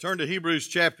Turn to Hebrews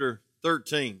chapter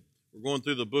 13. We're going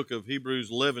through the book of Hebrews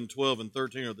 11, 12, and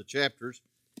 13 are the chapters.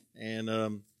 And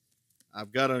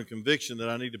I've got a conviction that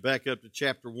I need to back up to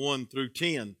chapter 1 through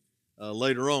 10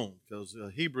 later on, because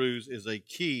Hebrews is a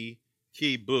key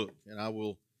book. And I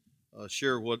will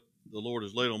share what the Lord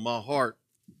has laid on my heart.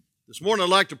 This morning I'd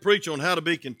like to preach on how to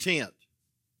be content.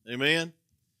 Amen.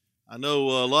 I know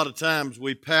a lot of times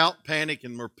we pout, panic,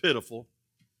 and we're pitiful,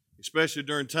 especially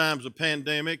during times of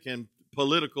pandemic and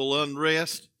political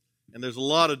unrest, and there's a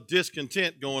lot of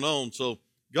discontent going on. So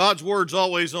God's Word's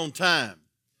always on time.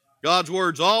 God's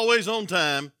Word's always on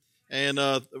time, and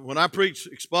when I preach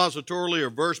expositorily or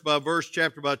verse by verse,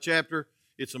 chapter by chapter,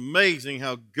 it's amazing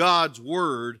how God's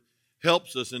Word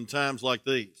helps us in times like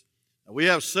these. Now, we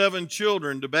have 7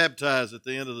 children to baptize at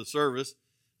the end of the service.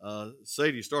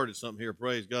 Sadie started something here,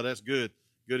 praise God, that's good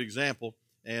example,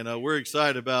 and we're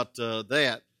excited about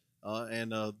that.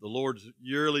 And the Lord's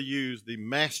yearly used the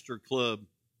Master Club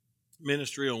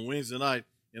ministry on Wednesday night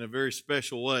in a very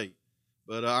special way.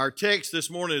 But our text this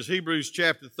morning is Hebrews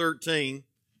chapter 13,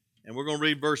 and we're going to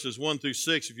read verses 1 through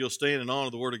 6 if you'll stand and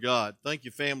honor the Word of God. Thank you,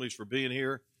 families, for being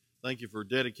here. Thank you for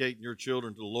dedicating your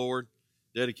children to the Lord,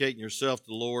 dedicating yourself to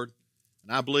the Lord.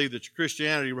 And I believe that your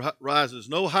Christianity rises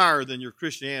no higher than your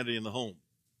Christianity in the home.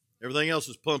 Everything else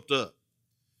is pumped up.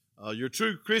 Your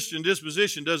true Christian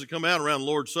disposition doesn't come out around the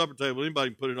Lord's Supper table.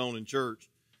 Anybody can put it on in church,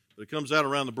 but it comes out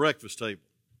around the breakfast table.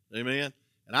 Amen?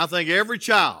 And I think every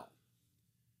child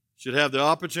should have the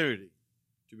opportunity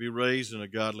to be raised in a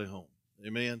godly home.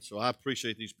 Amen? So I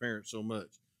appreciate these parents so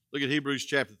much. Look at Hebrews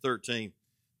chapter 13.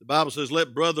 The Bible says,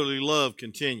 let brotherly love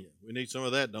continue. We need some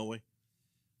of that, don't we?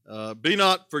 Be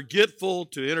not forgetful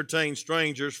to entertain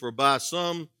strangers, for by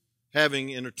some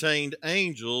having entertained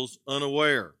angels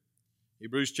unaware.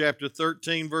 Hebrews chapter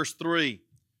 13, verse 3.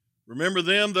 Remember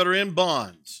them that are in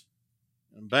bonds,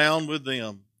 and bound with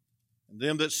them, and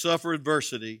them that suffer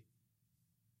adversity,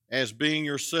 as being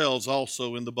yourselves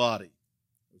also in the body.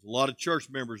 There's a lot of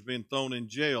church members being thrown in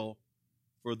jail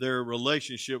for their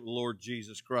relationship with the Lord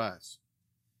Jesus Christ.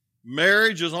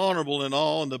 Marriage is honorable in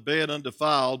all, and the bed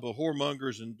undefiled, but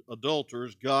whoremongers and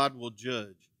adulterers God will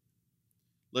judge.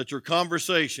 Let your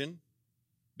conversation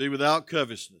be without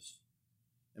covetousness,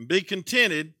 and be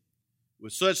contented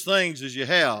with such things as you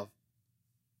have,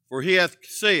 for he hath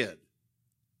said,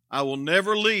 I will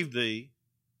never leave thee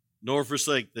nor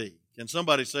forsake thee. Can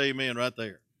somebody say amen right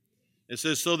there? It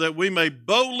says, so that we may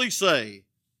boldly say,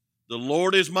 the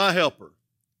Lord is my helper,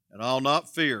 and I'll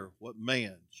not fear what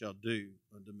man shall do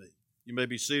unto me. You may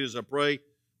be seated as I pray.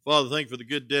 Father, thank you for the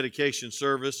good dedication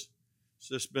service. It's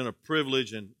just been a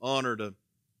privilege and honor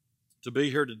to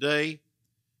be here today.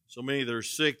 So many that are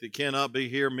sick that cannot be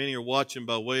here. Many are watching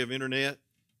by way of internet.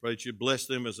 Pray that you bless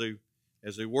them as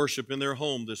they worship in their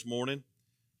home this morning.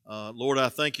 Lord, I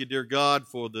thank you, dear God,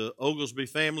 for the Oglesby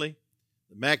family,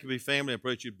 the Maccabee family. I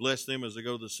pray that you bless them as they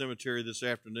go to the cemetery this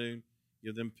afternoon.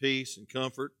 Give them peace and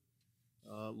comfort.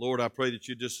 Lord, I pray that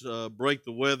you just break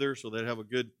the weather so they'd have a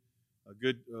good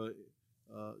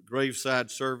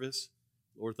graveside service.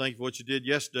 Lord, thank you for what you did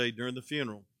yesterday during the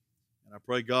funeral. And I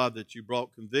pray, God, that you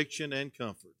brought conviction and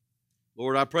comfort.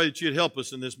 Lord, I pray that you'd help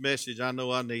us in this message. I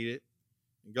know I need it.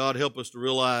 And God, help us to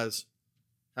realize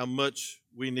how much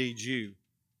we need you.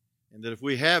 And that if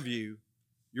we have you,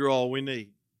 you're all we need.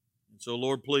 And so,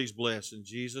 Lord, please bless in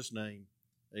Jesus' name.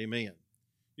 Amen.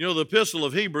 You know, the Epistle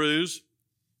of Hebrews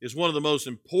is one of the most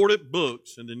important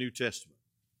books in the New Testament.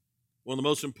 One of the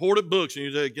most important books. And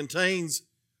it contains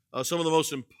some of the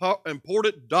most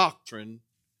important doctrine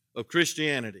of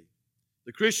Christianity.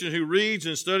 The Christian who reads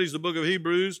and studies the book of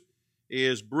Hebrews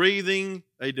is breathing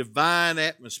a divine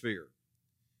atmosphere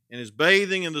and is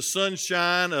bathing in the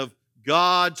sunshine of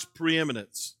God's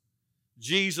preeminence,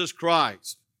 Jesus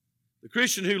Christ. The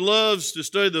Christian who loves to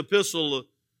study the epistle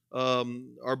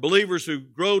are believers who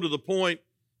grow to the point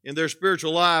in their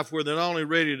spiritual life where they're not only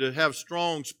ready to have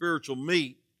strong spiritual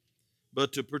meat,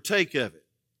 but to partake of it.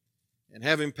 And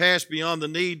having passed beyond the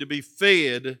need to be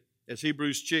fed, as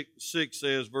Hebrews 6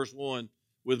 says, verse 1,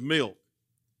 with milk.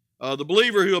 The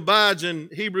believer who abides in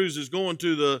Hebrews is going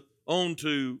on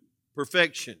to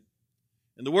perfection.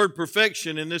 And the word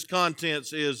perfection in this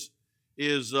context is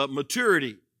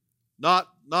maturity.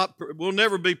 We'll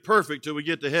never be perfect till we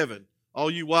get to heaven.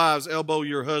 All you wives, elbow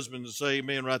your husbands and say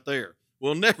amen right there.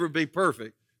 We'll never be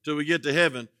perfect till we get to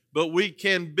heaven, but we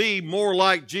can be more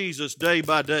like Jesus day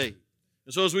by day.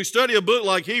 And so as we study a book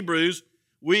like Hebrews,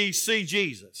 we see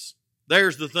Jesus.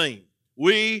 There's the theme.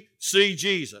 We see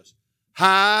Jesus,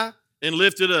 high and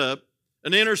lifted up,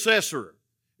 an intercessor.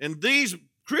 And these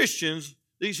Christians,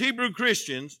 these Hebrew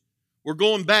Christians, were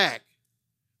going back.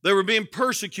 They were being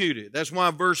persecuted. That's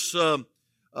why verse 3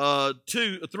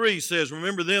 says,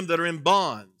 remember them that are in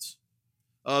bonds.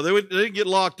 They didn't get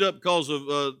locked up because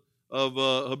of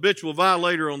habitual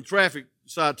violator on traffic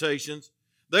citations.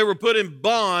 They were put in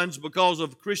bonds because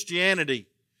of Christianity.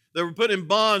 They were put in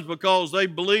bonds because they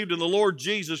believed in the Lord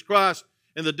Jesus Christ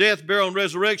and the death, burial, and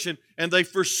resurrection, and they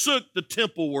forsook the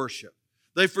temple worship.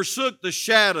 They forsook the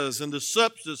shadows and the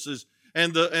substances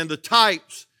and the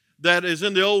types that is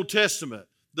in the Old Testament.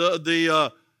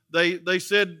 They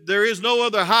said there is no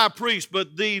other high priest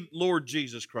but the Lord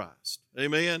Jesus Christ.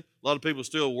 Amen. A lot of people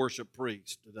still worship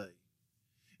priests today.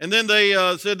 And then they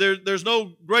said there's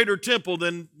no greater temple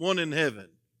than one in heaven.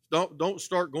 Don't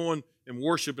start going and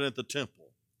worshiping at the temple.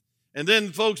 And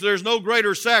then, folks, there's no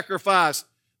greater sacrifice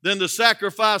than the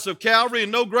sacrifice of Calvary,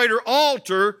 and no greater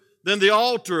altar than the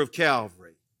altar of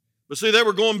Calvary. But see, they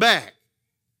were going back.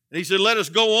 And he said, let us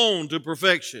go on to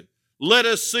perfection. Let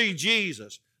us see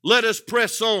Jesus. Let us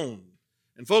press on.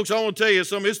 And folks, I want to tell you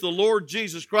something. It's the Lord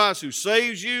Jesus Christ who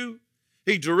saves you.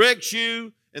 He directs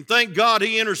you. And thank God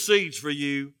He intercedes for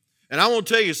you. And I want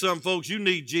to tell you something, folks. You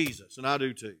need Jesus, and I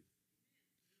do too.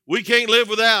 We can't live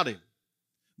without Him.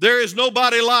 There is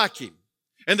nobody like Him,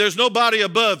 and there's nobody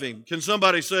above Him. Can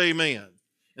somebody say amen?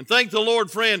 And thank the Lord,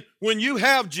 friend, when you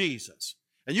have Jesus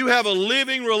and you have a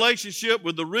living relationship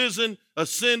with the risen,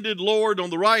 ascended Lord on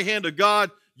the right hand of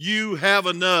God, you have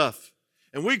enough.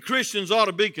 And we Christians ought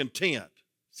to be content.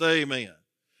 Say amen.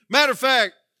 Matter of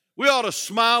fact, we ought to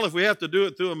smile if we have to do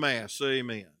it through a mass. Say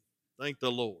amen. Thank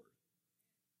the Lord.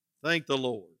 Thank the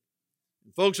Lord.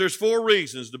 And folks, there's 4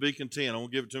 reasons to be content. I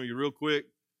want to give it to you real quick,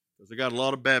 because I got a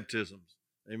lot of baptisms.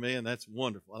 Amen. That's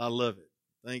wonderful. I love it.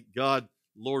 Thank God,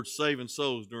 Lord, saving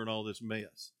souls during all this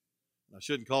mess. I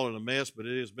shouldn't call it a mess, but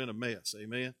it has been a mess.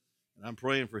 Amen. And I'm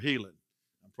praying for healing.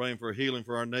 I'm praying for healing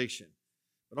for our nation.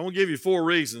 But I want to give you 4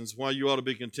 reasons why you ought to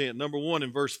be content. Number 1,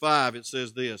 in verse 5, it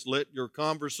says this: let your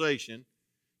conversation,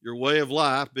 your way of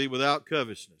life, be without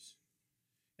covetousness,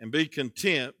 and be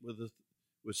content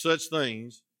with such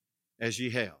things as ye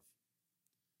have.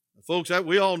 Now, folks,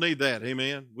 we all need that.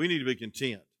 Amen. We need to be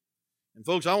content. And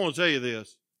folks, I want to tell you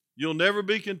this: you'll never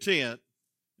be content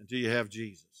until you have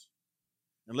Jesus.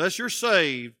 Unless you're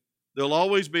saved, there'll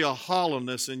always be a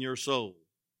hollowness in your soul.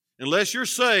 Unless you're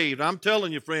saved, I'm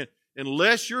telling you, friend,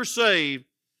 unless you're saved,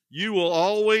 you will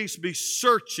always be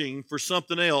searching for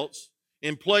something else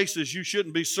in places you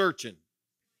shouldn't be searching.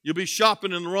 You'll be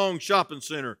shopping in the wrong shopping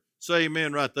center. Say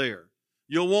amen right there.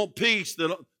 You'll want peace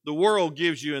that the world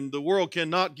gives you, and the world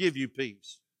cannot give you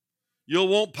peace. You'll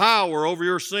want power over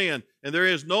your sin, and there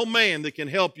is no man that can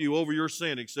help you over your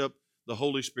sin except the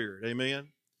Holy Spirit. Amen.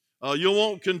 You'll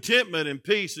want contentment and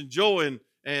peace and joy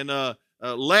and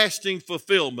lasting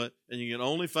fulfillment, and you can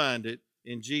only find it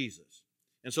in Jesus.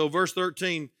 And so verse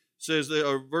 13 says,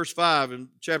 or verse 5 in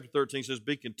chapter 13 says,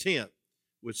 be content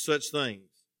with such things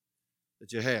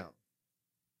that you have.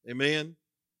 Amen.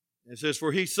 And it says,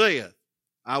 for He saith,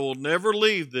 I will never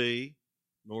leave thee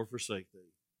nor forsake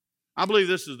thee. I believe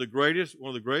this is one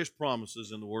of the greatest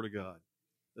promises in the Word of God,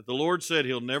 that the Lord said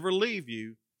He'll never leave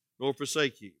you nor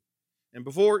forsake you. And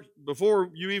before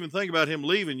you even think about Him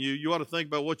leaving you, you ought to think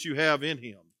about what you have in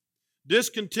Him.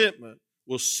 Discontentment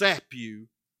will sap you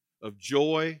of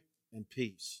joy and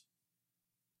peace.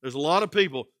 There's a lot of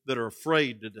people that are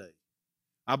afraid today.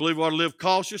 I believe we ought to live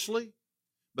cautiously,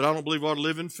 but I don't believe we ought to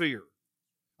live in fear.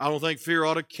 I don't think fear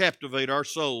ought to captivate our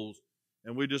souls,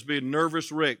 and we just be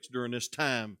nervous wrecks during this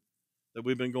time that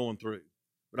we've been going through.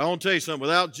 But I want to tell you something.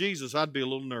 Without Jesus, I'd be a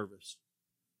little nervous.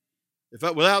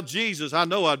 Without Jesus, I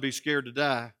know I'd be scared to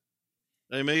die.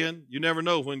 Amen. You never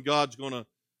know when God's going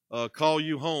to call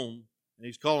you home. And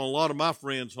He's calling a lot of my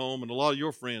friends home and a lot of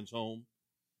your friends home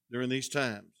during these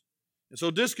times. And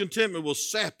so discontentment will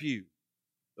sap you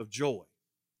of joy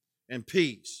and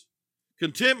peace.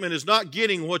 Contentment is not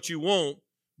getting what you want,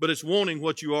 but it's wanting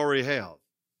what you already have.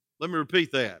 Let me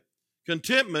repeat that.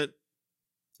 Contentment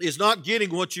is not getting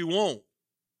what you want,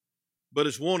 but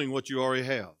it's wanting what you already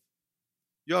have.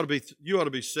 You ought to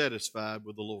be satisfied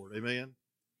with the Lord. Amen.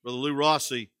 Brother Lou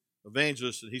Rossi,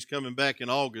 evangelist, and he's coming back in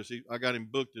August. I got him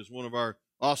booked as one of our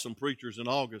awesome preachers in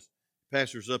August.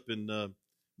 Pastors up in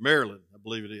Maryland, I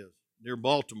believe it is, near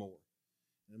Baltimore.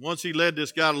 And once he led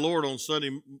this guy to the Lord on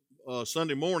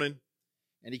Sunday morning,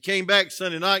 and he came back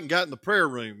Sunday night and got in the prayer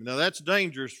room. Now that's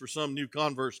dangerous for some new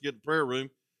converts to get in the prayer room,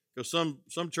 because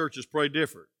some churches pray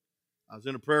different. I was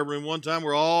in a prayer room one time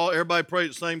where everybody prayed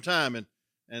at the same time,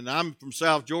 and I'm from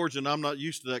South Georgia, and I'm not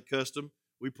used to that custom.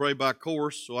 We pray by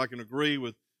course, so I can agree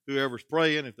with whoever's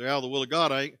praying. If they're out of the will of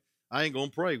God, I ain't going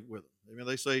to pray with them. Amen.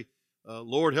 They say,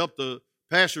 Lord, help the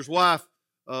pastor's wife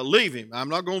leave him. I'm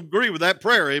not going to agree with that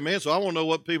prayer, amen. So I want to know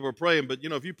what people are praying. But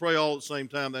if you pray all at the same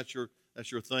time, that's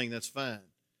your thing. That's fine.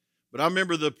 But I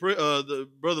remember the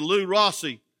brother Lou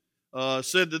Rossi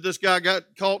said that this guy got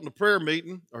caught in a prayer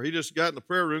meeting, or he just got in the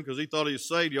prayer room because he thought he was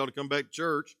saved. He ought to come back to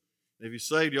church. And if he's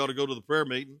saved, he ought to go to the prayer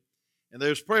meeting. And they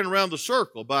was praying around the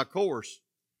circle by course.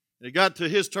 And it got to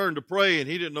his turn to pray, and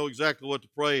he didn't know exactly what to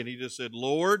pray. And he just said,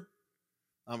 Lord,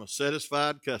 I'm a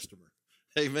satisfied customer.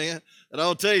 Amen. And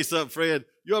I'll tell you something, Fred.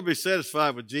 You ought to be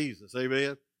satisfied with Jesus.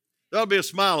 Amen. There ought to be a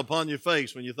smile upon your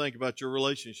face when you think about your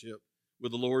relationship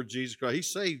with the Lord Jesus Christ. He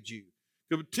saved you.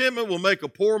 Contentment will make a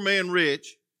poor man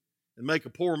rich and make a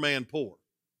poor man poor.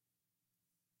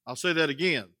 I'll say that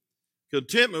again.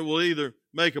 Contentment will either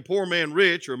make a poor man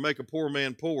rich or make a poor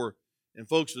man poor. And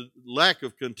folks, the lack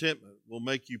of contentment will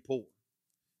make you poor.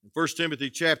 In 1 Timothy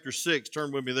chapter 6,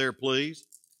 turn with me there, please.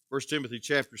 1 Timothy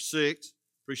chapter 6.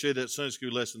 Appreciate that Sunday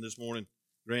school lesson this morning,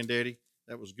 Granddaddy.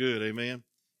 That was good, amen.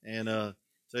 And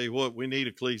tell you what, we need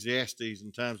Ecclesiastes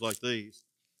in times like these.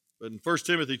 But in 1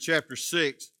 Timothy chapter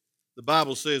 6, the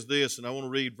Bible says this, and I want to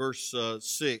read verse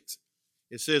 6.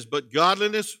 It says, but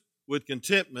godliness with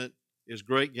contentment is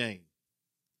great gain.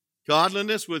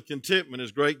 Godliness with contentment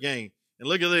is great gain. And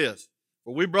look at this.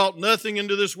 For we brought nothing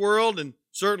into this world, and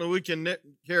certainly we can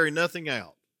carry nothing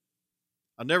out.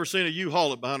 I've never seen a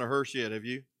U-Haul it behind a hearse yet, have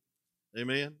you?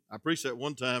 Amen. I preached that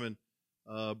one time,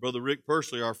 and Brother Rick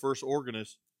Pursley, our first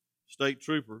organist, state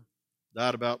trooper,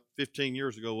 died about 15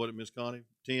 years ago, wasn't it, Miss Connie?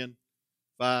 10,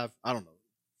 5, I don't know,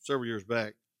 several years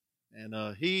back.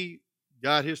 And he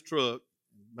got his truck,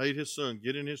 made his son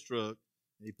get in his truck,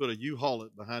 and he put a U-Haul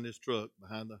it behind his truck,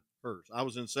 behind the hearse. I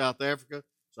was in South Africa,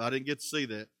 so I didn't get to see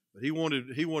that. But he wanted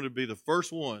to be the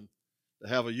first one to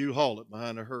have a U-Haul it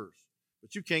behind a hearse.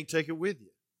 But you can't take it with you.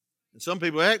 And some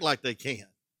people act like they can.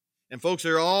 And folks,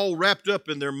 they're all wrapped up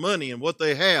in their money and what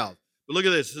they have. But look at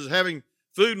this. It says, having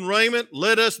food and raiment,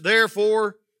 let us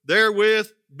therefore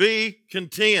therewith be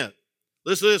content.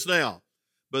 Listen to this now.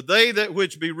 But they that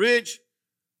which be rich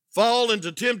fall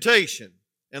into temptation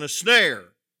and a snare,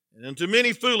 and into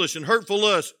many foolish and hurtful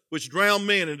lusts, which drown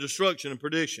men in destruction and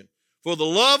perdition. For the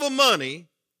love of money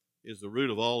is the root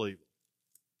of all evil.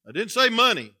 I didn't say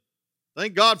money.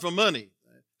 Thank God for money.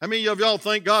 How many of y'all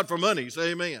thank God for money?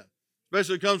 Say amen.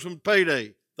 Especially if it comes from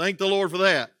payday. Thank the Lord for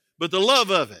that. But the love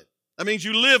of it, that means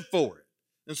you live for it.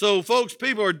 And so, folks,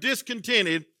 people are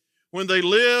discontented when they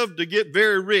live to get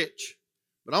very rich.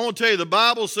 But I want to tell you, the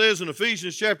Bible says in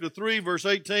Ephesians chapter 3, verse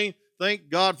 18, thank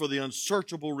God for the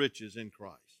unsearchable riches in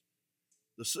Christ.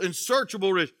 The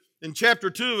unsearchable riches. In chapter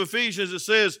 2 of Ephesians, it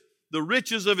says, the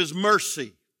riches of His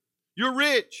mercy. You're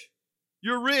rich.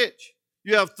 You're rich.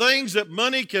 You have things that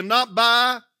money cannot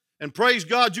buy. And praise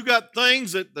God, you got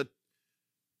things that the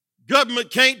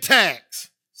government can't tax.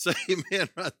 Say amen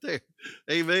right there.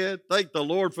 Amen. Thank the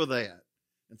Lord for that.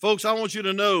 And folks, I want you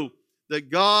to know that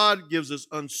God gives us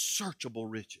unsearchable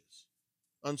riches.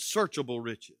 Unsearchable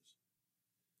riches.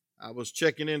 I was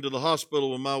checking into the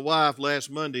hospital with my wife last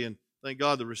Monday, and thank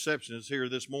God the receptionist is here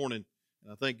this morning.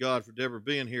 And I thank God for Deborah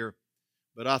being here.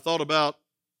 But I thought about,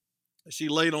 she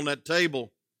laid on that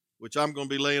table, which I'm going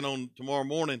to be laying on tomorrow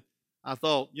morning. I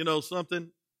thought, you know something?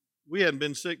 We hadn't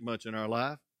been sick much in our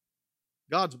life.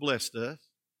 God's blessed us.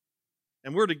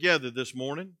 And we're together this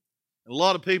morning. And a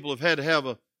lot of people have had to have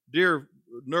a dear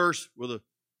nurse with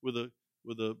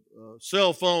a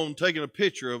cell phone taking a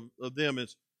picture of them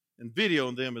and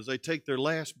videoing them as they take their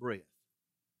last breath.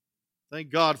 Thank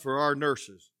God for our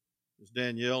nurses, as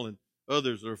Danielle and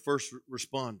others that are first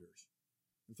responders.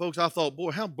 And folks, I thought,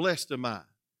 boy, how blessed am I?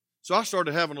 So I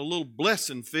started having a little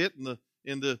blessing fit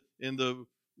in the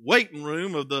waiting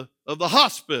room of the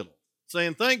hospital,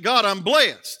 saying, thank God I'm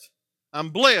blessed. I'm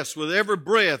blessed with every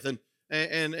breath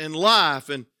and life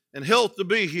and health to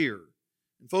be here.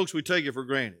 And folks, we take it for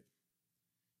granted.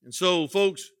 And so,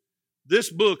 folks, this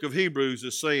book of Hebrews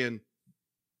is saying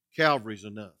Calvary's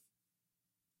enough.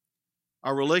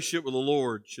 Our relationship with the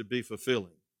Lord should be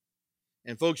fulfilling.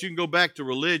 And folks, you can go back to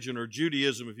religion or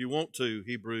Judaism if you want to,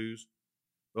 Hebrews.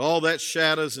 But all that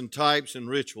shadows and types and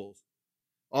rituals,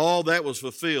 all that was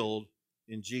fulfilled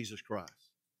in Jesus Christ.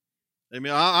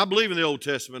 Amen. I believe in the Old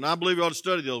Testament. I believe you ought to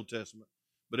study the Old Testament.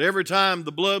 But every time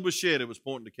the blood was shed, it was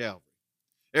pointing to Calvary.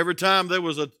 Every time there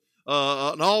was an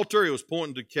altar, it was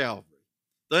pointing to Calvary.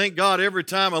 Thank God every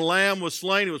time a lamb was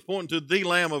slain, it was pointing to the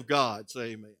Lamb of God.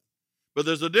 Say amen. But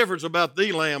there's a difference about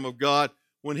the Lamb of God.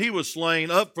 When He was slain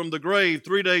up from the grave,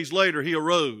 3 days later, He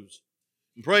arose.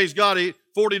 And praise God,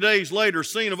 40 days later,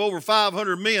 seen of over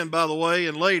 500 men, by the way,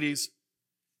 and ladies,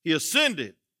 He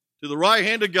ascended to the right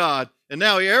hand of God, and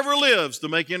now he ever lives to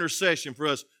make intercession for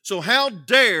us. So how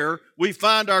dare we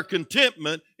find our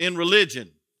contentment in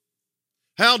religion?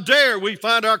 How dare we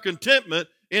find our contentment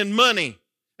in money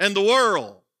and the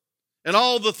world and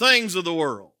all the things of the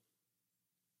world?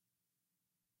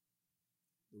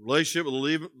 The relationship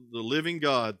with the living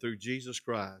God through Jesus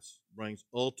Christ brings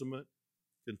ultimate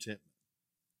contentment.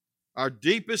 Our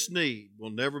deepest need will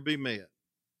never be met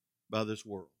by this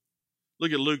world.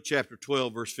 Look at Luke chapter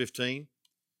 12, verse 15.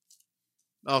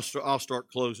 I'll start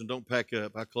closing. Don't pack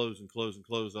up. I close and close and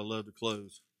close. I love to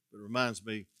close. It reminds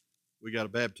me we got to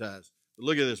baptize. But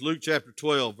look at this. Luke chapter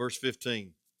 12, verse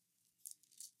 15.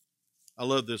 I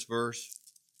love this verse.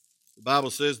 The Bible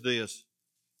says this,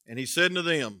 and he said unto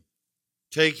them,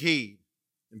 take heed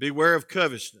and beware of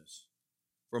covetousness,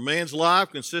 for man's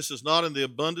life consisteth not in the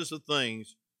abundance of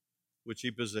things which he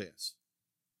possessed.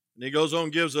 And he goes on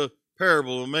and gives a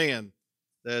parable of a man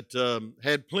that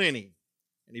had plenty,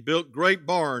 and he built great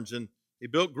barns, and he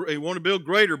wanted to build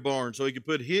greater barns so he could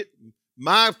put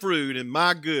my fruit and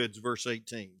my goods, verse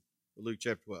 18, Luke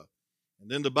chapter 12. And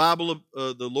then the Bible,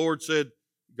 the Lord said,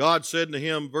 God said unto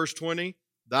him, verse 20,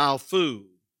 thou fool,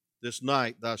 this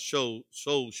night thy soul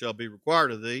shall be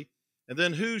required of thee, and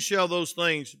then who shall those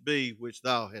things be which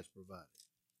thou hast provided?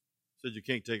 He said you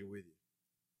can't take it with you.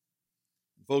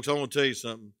 And folks, I want to tell you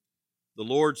something. The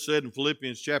Lord said in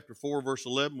Philippians chapter 4, verse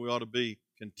 11, we ought to be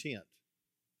content.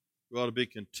 We ought to be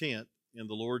content in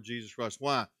the Lord Jesus Christ.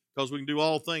 Why? Because we can do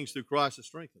all things through Christ that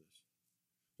strengthens us.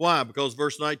 Why? Because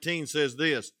verse 19 says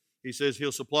this. He says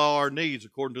he'll supply our needs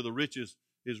according to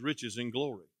his riches in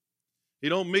glory. He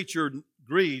don't meet your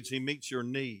greeds, he meets your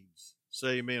needs.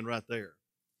 Say amen right there.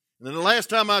 And then the last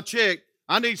time I checked,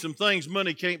 I need some things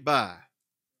money can't buy.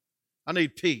 I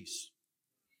need peace.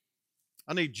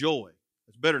 I need joy.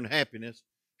 It's better than happiness.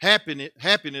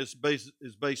 Happiness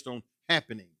is based on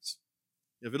happenings.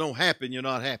 If it don't happen, you're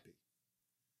not happy.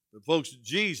 But folks,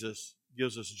 Jesus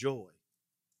gives us joy,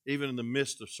 even in the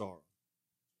midst of sorrow.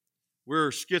 We're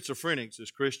schizophrenics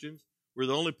as Christians. We're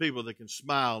the only people that can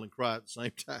smile and cry at the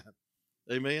same time.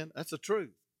 Amen? That's the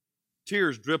truth.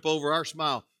 Tears drip over our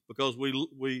smile because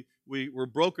we're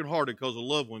brokenhearted because a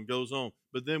loved one goes on.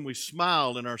 But then we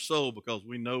smile in our soul because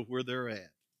we know where they're at.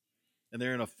 And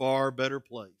they're in a far better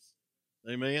place.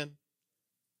 Amen?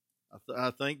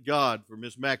 I thank God for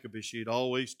Miss Maccabee. She'd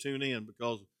always tune in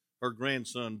because her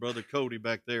grandson, Brother Cody,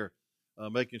 back there,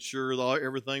 making sure that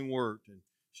everything worked. And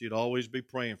she'd always be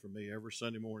praying for me every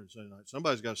Sunday morning, Sunday night.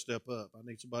 Somebody's got to step up. I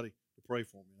need somebody to pray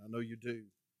for me. I know you do.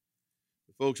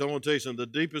 But folks, I want to tell you something.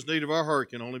 The deepest need of our heart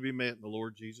can only be met in the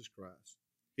Lord Jesus Christ.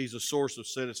 He's a source of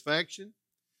satisfaction.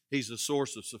 He's a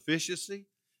source of sufficiency.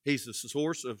 He's a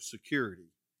source of security.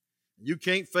 You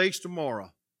can't face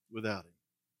tomorrow without him.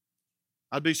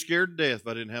 I'd be scared to death if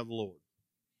I didn't have the Lord.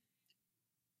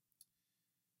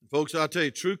 And folks, I'll tell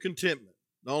you, true contentment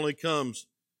not only comes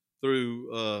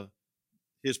through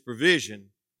his provision,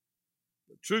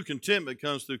 but true contentment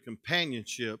comes through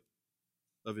companionship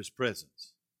of his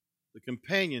presence. The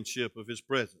companionship of his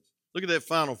presence. Look at that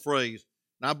final phrase.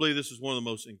 And I believe this is one of the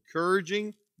most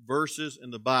encouraging verses in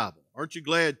the Bible. Aren't you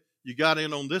glad you got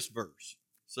in on this verse?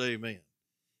 Say amen.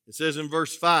 It says in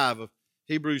verse 5 of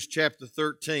Hebrews chapter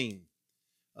 13,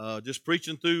 just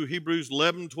preaching through Hebrews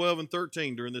 11, 12, and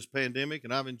 13 during this pandemic,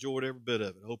 and I've enjoyed every bit of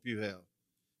it. I hope you have.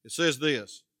 It says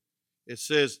this. It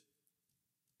says,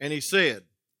 and he said,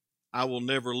 I will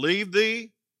never leave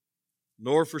thee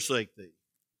nor forsake thee.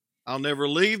 I'll never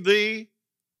leave thee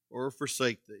or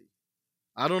forsake thee.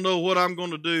 I don't know what I'm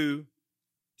going to do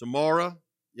tomorrow.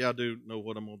 Yeah, I do know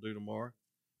what I'm going to do tomorrow.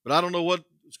 But I don't know what's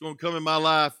going to come in my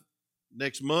life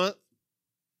next month,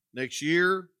 next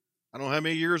year. I don't know how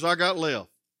many years I got left.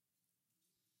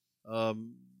 The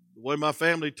way my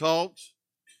family talks,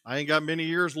 I ain't got many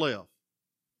years left.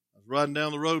 I was riding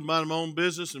down the road minding my own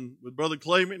business and with Brother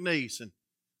Clay McNeese, and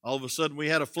all of a sudden we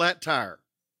had a flat tire.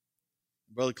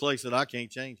 Brother Clay said, I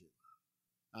can't change it.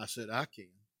 I said, I can.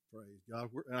 Praise God.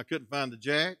 And I couldn't find the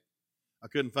jack. I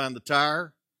couldn't find the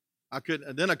tire. I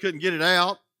couldn't get it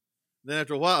out. Then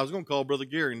after a while, I was going to call Brother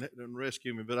Gary and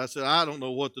rescue me, but I said, I don't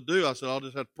know what to do. I said, I'll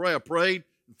just have to pray. I prayed,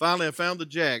 and finally I found the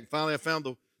jack. Finally I found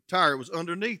the tire. It was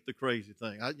underneath the crazy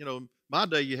thing. My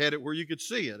day you had it where you could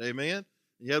see it, amen?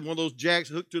 You had one of those jacks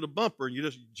hooked to the bumper, and you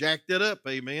just jacked it up,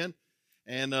 amen?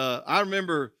 And I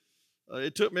remember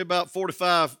it took me about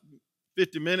 45,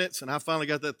 50 minutes, and I finally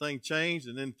got that thing changed,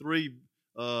 and then three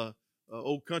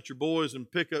old country boys in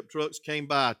pickup trucks came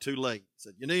by too late.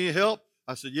 Said, you need any help?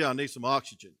 I said, yeah, I need some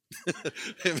oxygen.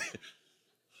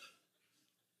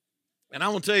 And I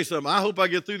want to tell you something. I hope I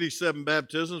get through these 7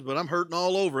 baptisms, but I'm hurting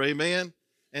all over, amen?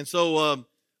 And so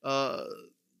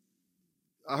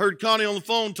I heard Connie on the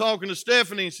phone talking to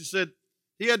Stephanie, and she said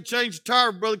he had to change the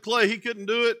tire for Brother Clay. He couldn't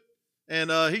do it,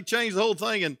 and he changed the whole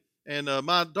thing. And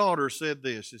my daughter said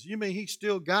this. She says, "You mean he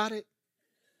still got it?"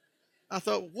 I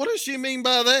thought, what does she mean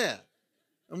by that?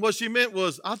 And what she meant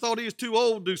was, I thought he was too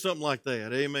old to do something like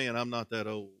that. Amen. I'm not that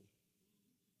old.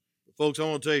 But folks, I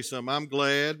want to tell you something. I'm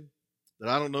glad that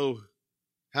I don't know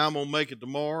how I'm going to make it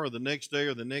tomorrow or the next day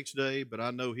or the next day, but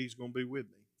I know he's going to be with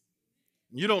me.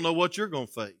 And you don't know what you're going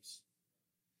to face.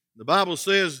 The Bible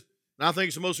says, and I think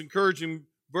it's the most encouraging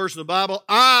verse in the Bible,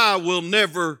 I will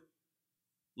never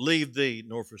leave thee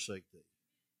nor forsake thee.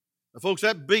 Now, folks,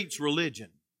 that beats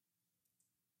religion.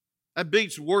 That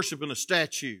beats worshiping a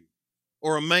statue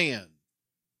or a man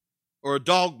or a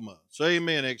dogma. Say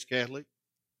amen, ex-Catholic.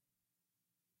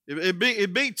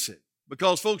 It beats it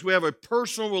because, folks, we have a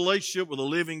personal relationship with a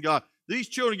living God. These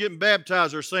children getting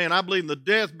baptized are saying, I believe in the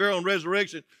death, burial, and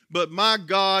resurrection, but my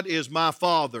God is my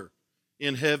Father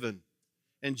in heaven.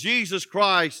 And Jesus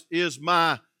Christ is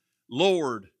my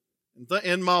Lord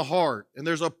in my heart. And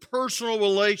there's a personal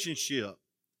relationship.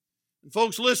 And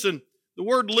folks, listen, the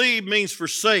word leave means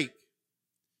forsake.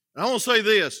 And I want to say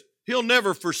this, he'll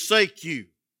never forsake you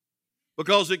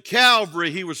because at Calvary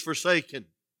he was forsaken.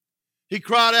 He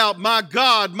cried out, my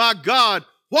God,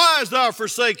 why hast thou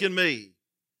forsaken me?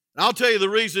 And I'll tell you the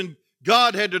reason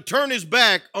God had to turn his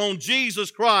back on Jesus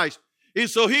Christ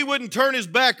is so he wouldn't turn his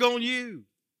back on you.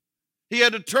 He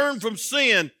had to turn from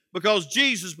sin because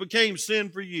Jesus became sin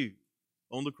for you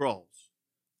on the cross.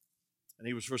 And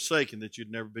he was forsaken that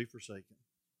you'd never be forsaken.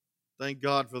 Thank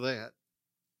God for that.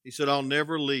 He said, I'll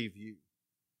never leave you.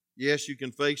 Yes, you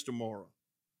can face tomorrow.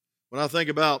 When I think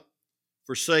about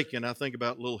forsaken, I think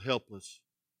about little helpless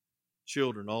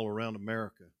children all around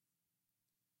America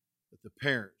that the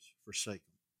parents forsake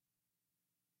them.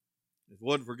 If it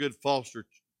wasn't for good foster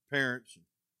parents and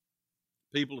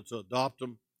people to adopt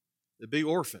them, they'd be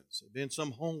orphans. They'd be in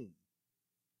some home.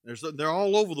 They're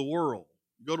all over the world.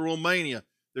 You go to Romania,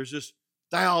 there's just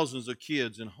thousands of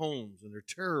kids in homes, and they're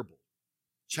terrible.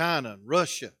 China and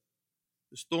Russia,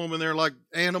 just throw them in there like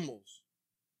animals.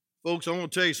 Folks, I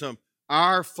want to tell you something.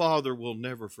 Our Father will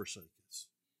never forsake us.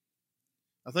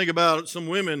 I think about some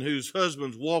women whose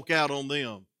husbands walk out on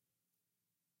them.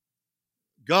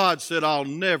 God said, I'll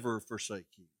never forsake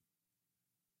you.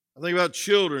 I think about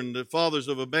children that fathers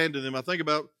have abandoned them. I think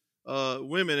about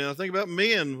women, and I think about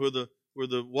men where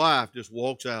the wife just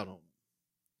walks out on them.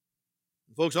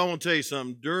 Folks, I want to tell you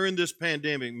something. During this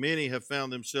pandemic, many have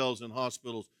found themselves in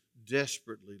hospitals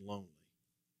desperately lonely.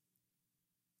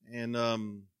 And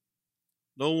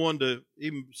no one to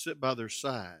even sit by their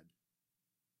side.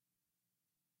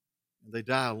 And they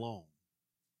die alone.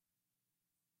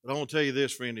 But I want to tell you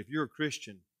this, friend. If you're a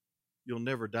Christian, you'll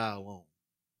never die alone.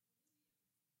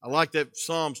 I like that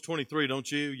Psalms 23, don't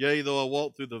you? Yea, though I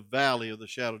walk through the valley of the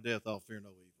shadow of death, I'll fear no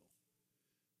evil.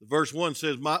 The verse 1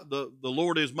 says, the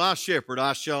Lord is my shepherd,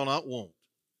 I shall not want.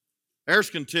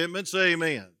 There's contentment. Say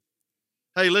amen.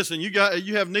 Hey, listen, you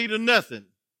have need of nothing.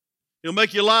 He'll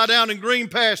make you lie down in green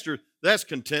pastures. That's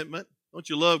contentment. Don't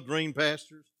you love green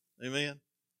pastures? Amen.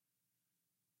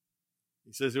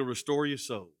 He says he'll restore your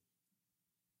soul.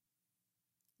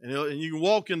 And you can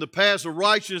walk in the paths of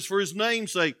righteousness for his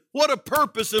name's sake. What a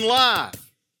purpose in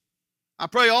life. I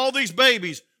pray all these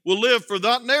babies will live for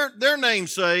not their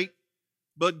name's sake,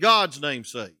 but God's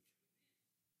name's sake.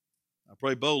 I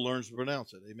pray Bo learns to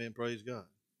pronounce it. Amen. Praise God.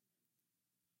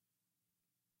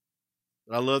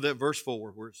 But I love that verse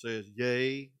 4 where it says,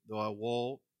 yea, though I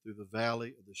walk through the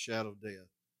valley of the shadow of death,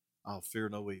 I'll fear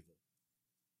no evil.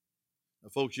 Now,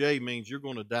 folks, yea means you're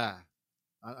going to die.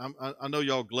 I know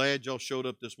y'all glad y'all showed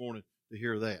up this morning to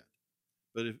hear that.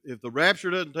 But if the rapture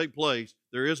doesn't take place,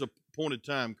 there is a appointed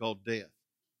time called death.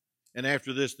 And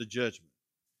after this, the judgment.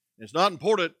 And it's not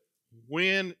important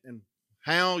when and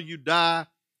how you die.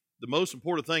 The most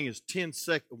important thing is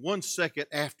 1 second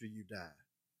after you die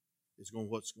is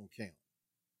what's going to count.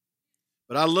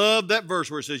 But I love that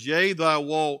verse where it says, yea, though I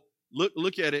walk,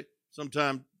 look at it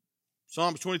sometime,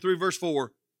 Psalms 23, verse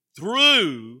 4,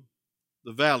 through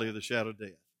the valley of the shadow of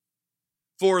death.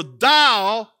 For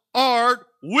thou art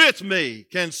with me.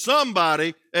 Can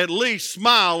somebody at least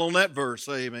smile on that verse?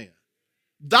 Say amen.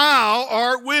 Thou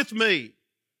art with me.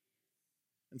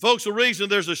 And folks, the reason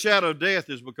there's a shadow of death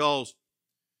is because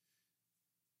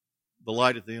the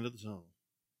light at the end of the tunnel,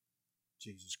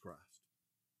 Jesus Christ.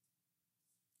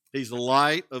 He's the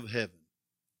light of heaven.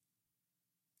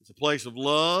 It's a place of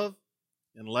love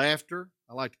and laughter.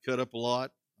 I like to cut up a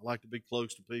lot. I like to be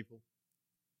close to people.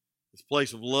 It's a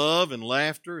place of love and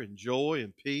laughter and joy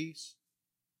and peace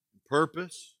and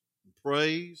purpose and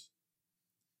praise.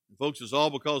 And folks, it's all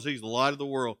because he's the light of the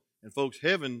world. And folks,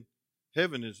 heaven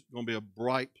is going to be a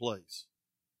bright place.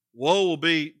 Woe will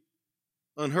be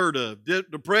unheard of.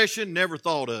 Depression, never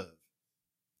thought of.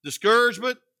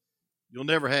 Discouragement, you'll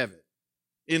never have it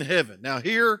in heaven. Now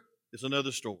here is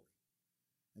another story.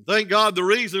 And thank God the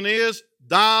reason is,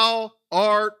 thou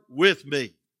art with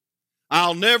me.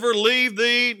 I'll never leave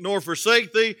thee nor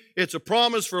forsake thee. It's a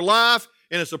promise for life,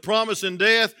 and it's a promise in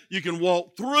death. You can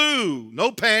walk through,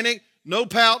 no panic, no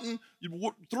pouting,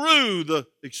 through the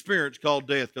experience called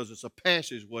death, because it's a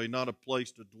passageway, not a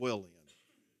place to dwell in.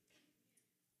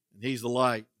 And he's the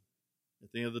light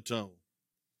at the end of the tunnel.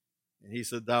 And he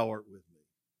said, thou art with me.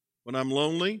 When I'm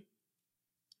lonely,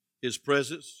 his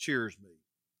presence cheers me.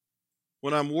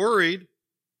 When I'm worried,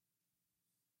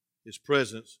 his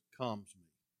presence calms me.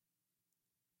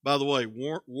 By the way,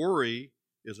 worry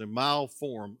is a mild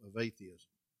form of atheism.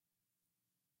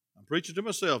 I'm preaching to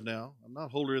myself now. I'm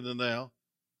not holier than thou.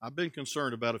 I've been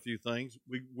concerned about a few things.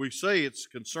 We say it's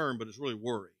concern, but it's really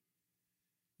worry.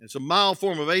 It's a mild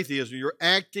form of atheism. You're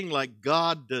acting like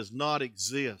God does not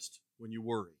exist when you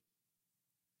worry.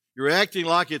 You're acting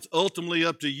like it's ultimately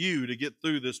up to you to get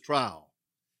through this trial.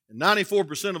 And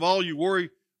 94% of all you worry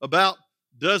about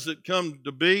doesn't come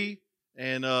to be,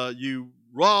 and you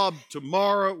rob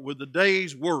tomorrow with the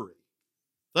day's worry.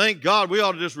 Thank God we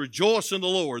ought to just rejoice in the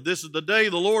Lord. This is the day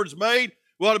the Lord's made.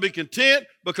 We ought to be content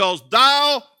because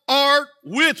thou art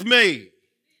with me.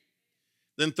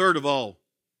 Then third of all,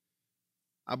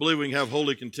 I believe we can have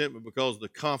holy contentment because of the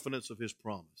confidence of his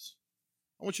promise.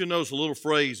 I want you to notice a little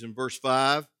phrase in verse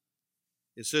 5.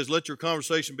 It says, let your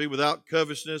conversation be without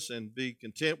covetousness and be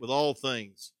content with all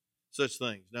things, such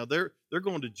things. Now, they're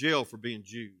going to jail for being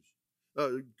Jews,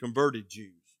 converted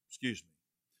Jews, excuse me.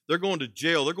 They're going to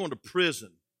jail. They're going to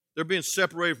prison. They're being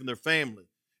separated from their family.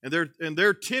 And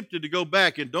they're tempted to go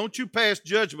back. And don't you pass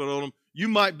judgment on them. You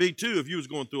might be too if you was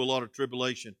going through a lot of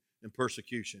tribulation and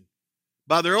persecution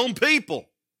by their own people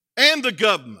and the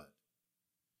government.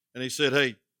 And he said,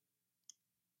 hey,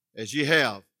 as you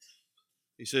have.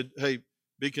 He said, hey,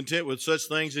 be content with such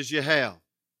things as you have.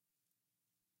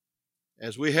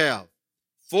 As we have.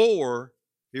 For,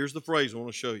 here's the phrase I want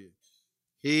to show you.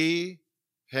 He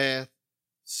hath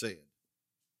said.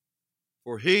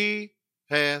 For he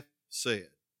hath said,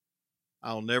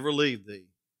 I'll never leave thee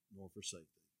nor forsake thee.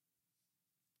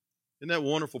 Isn't that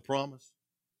a wonderful promise?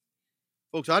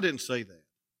 Folks, I didn't say that.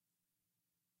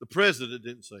 The president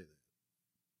didn't say that.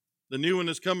 The new one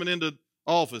that's coming into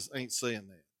office ain't saying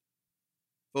that.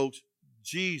 Folks,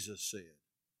 Jesus said,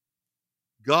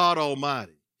 God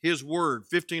Almighty, his word,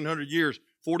 1,500 years,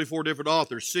 44 different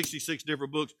authors, 66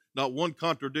 different books, not one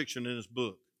contradiction in his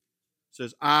book,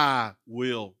 says, I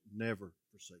will never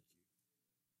forsake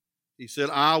you. He said,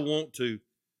 I want to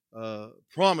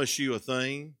promise you a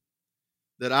thing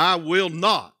that I will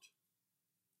not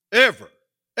ever,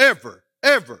 ever,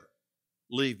 ever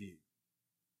leave you.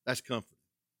 That's comforting.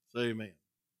 Say amen.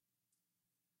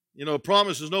 You know, a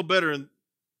promise is no better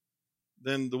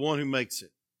than the one who makes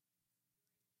it.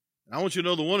 And I want you to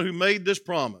know the one who made this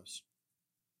promise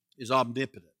is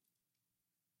omnipotent.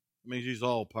 It means he's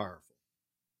all powerful.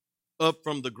 Up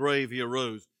from the grave he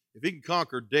arose. If he can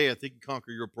conquer death, he can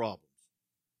conquer your problems.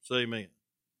 Say amen.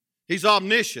 He's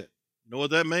omniscient. You know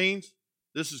what that means?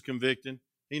 This is convicting.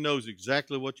 He knows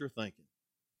exactly what you're thinking.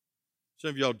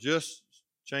 Some of y'all just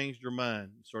changed your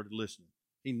mind and started listening.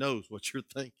 He knows what you're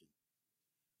thinking.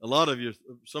 A lot of you,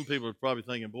 some people are probably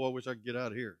thinking, boy, I wish I could get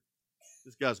out of here.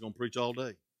 This guy's going to preach all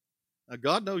day. Now,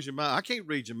 God knows your mind. I can't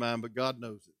read your mind, but God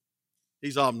knows it.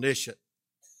 He's omniscient.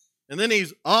 And then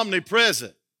he's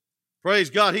omnipresent. Praise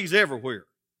God, he's everywhere.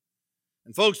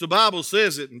 And folks, the Bible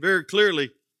says it, and very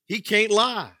clearly, he can't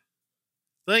lie.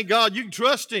 Thank God you can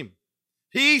trust him.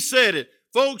 He said it.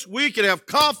 Folks, we can have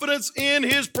confidence in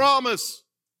his promise.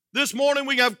 This morning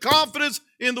we have confidence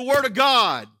in the Word of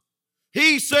God.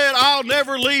 He said, I'll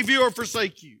never leave you or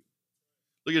forsake you.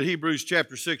 Look at Hebrews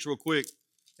chapter 6 real quick.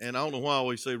 And I don't know why I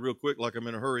always say real quick like I'm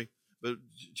in a hurry. But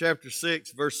chapter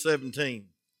 6, verse 17.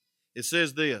 It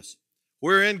says this.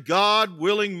 Wherein God,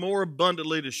 willing more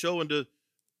abundantly to show you the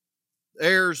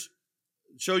heirs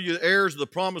of the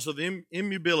promise of the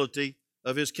immutability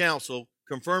of his counsel,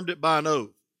 confirmed it by an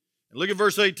oath. And look at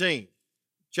verse 18.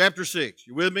 Chapter 6.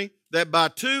 You with me? That by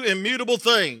two immutable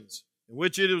things, in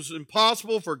which it is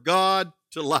impossible for God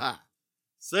to lie.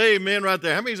 Say amen right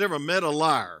there. How many's ever met a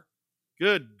liar?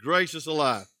 Good gracious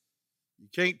alive. You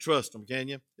can't trust them, can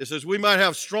you? It says, we might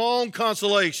have strong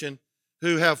consolation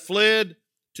who have fled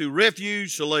to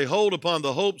refuge to lay hold upon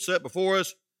the hope set before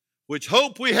us, which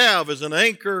hope we have as an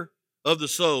anchor of the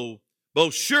soul,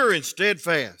 both sure and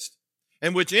steadfast,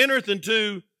 and which entereth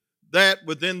into that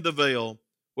within the veil,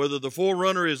 Whether the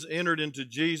forerunner is entered into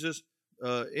Jesus,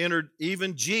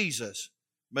 even Jesus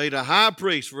made a high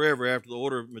priest forever after the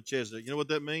order of Melchizedek. You know what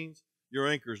that means? Your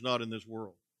anchor is not in this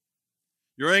world.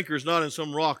 Your anchor is not in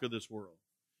some rock of this world.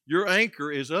 Your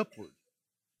anchor is upward.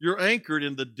 You're anchored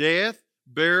in the death,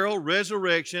 burial,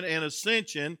 resurrection, and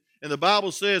ascension. And the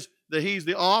Bible says that He's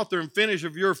the author and finisher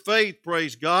of your faith,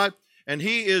 praise God. And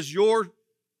He is your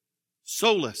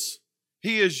solace.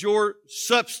 He is your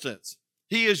substance.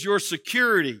 He is your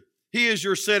security. He is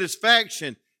your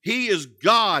satisfaction. He is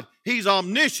God. He's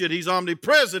omniscient. He's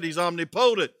omnipresent. He's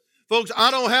omnipotent. Folks,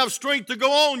 I don't have strength to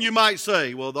go on, you might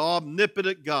say. Well, the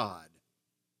omnipotent God,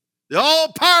 the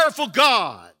all-powerful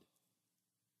God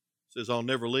says, I'll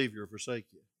never leave you or forsake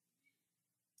you.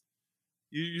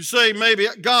 You say maybe,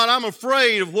 God, I'm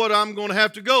afraid of what I'm going to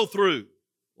have to go through.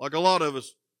 Like a lot of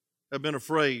us have been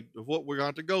afraid of what we're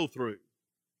going to go through.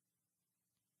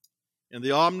 And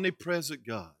the omnipresent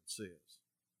God says,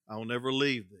 I will never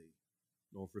leave thee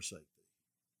nor forsake thee.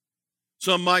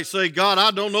 Some might say, God,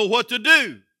 I don't know what to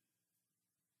do.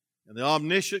 And the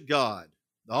omniscient God,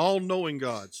 the all-knowing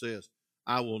God says,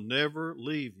 I will never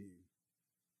leave you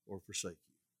or forsake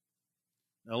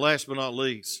you. Now, last but not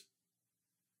least,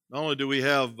 not only do we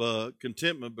have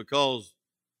contentment because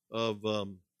of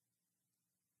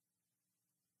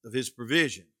His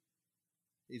provision.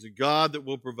 He's a God that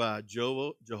will provide.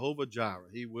 Jehovah Jireh,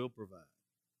 He will provide.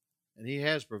 And He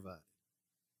has provided.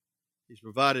 He's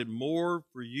provided more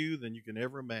for you than you can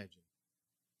ever imagine.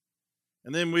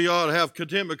 And then we ought to have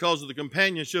contentment because of the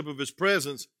companionship of His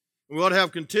presence. And we ought to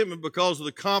have contentment because of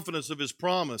the confidence of His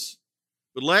promise.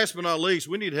 But last but not least,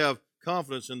 we need to have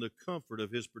confidence in the comfort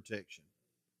of His protection.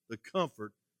 The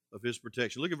comfort of His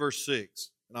protection. Look at verse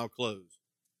 6, and I'll close.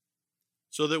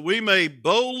 So that we may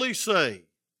boldly say,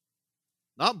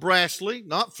 not brashly,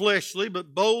 not fleshly,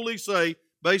 but boldly say,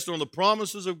 based on the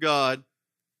promises of God,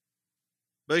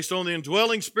 based on the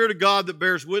indwelling Spirit of God that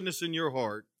bears witness in your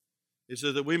heart, it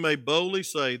says that we may boldly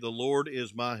say, the Lord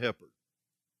is my helper.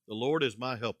 The Lord is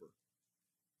my helper.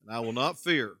 And I will not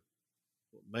fear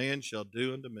what man shall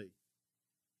do unto me.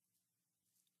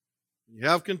 You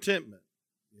have contentment.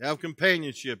 You have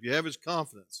companionship. You have His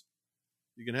confidence.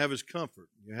 You can have His comfort.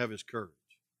 You have His courage.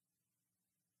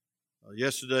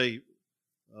 Yesterday,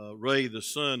 Ray, the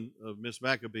son of Miss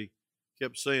Maccabee,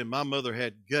 kept saying, my mother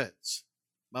had guts.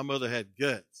 My mother had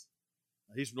guts.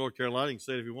 He's from North Carolina. He can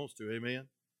say it if he wants to. Amen.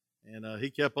 And he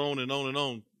kept on and on and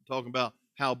on talking about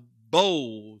how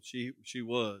bold she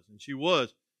was. And she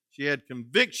was. She had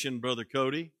conviction, Brother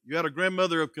Cody. You had a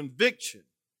grandmother of conviction.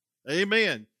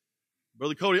 Amen.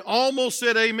 Brother Cody almost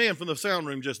said amen from the sound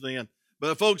room just then.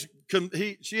 But folks,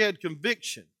 she had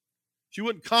conviction. She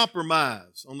wouldn't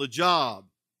compromise on the job.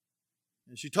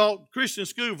 And she taught Christian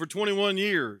school for 21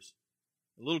 years.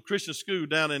 A little Christian school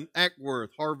down in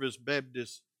Ackworth, Harvest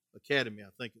Baptist Academy, I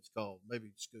think it's called.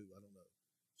 Maybe school, I don't know.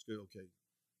 School, okay.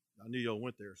 I knew y'all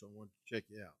went there, so I wanted to check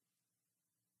you out.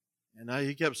 And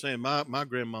he kept saying, my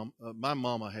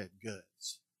mama had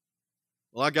guts.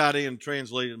 Well, I got in,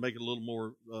 translated, and make it a little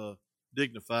more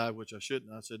dignified, which I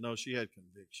shouldn't. I said, no, she had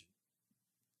conviction.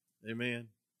 Amen.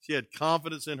 She had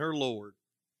confidence in her Lord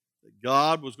that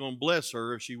God was going to bless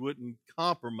her if she wouldn't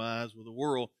compromise with the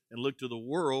world and look to the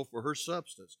world for her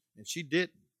substance. And she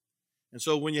didn't. And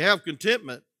so when you have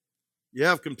contentment, you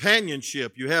have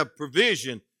companionship, you have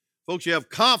provision. Folks, you have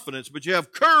confidence, but you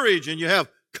have courage and you have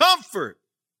comfort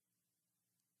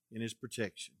in His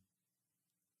protection.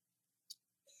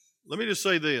 Let me just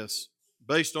say this.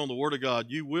 Based on the Word of God,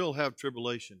 you will have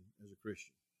tribulation as a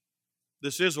Christian.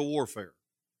 This is a warfare.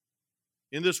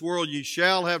 In this world ye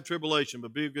shall have tribulation,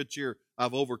 but be of good cheer.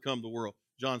 I've overcome the world.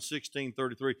 John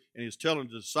 16:33. And He's telling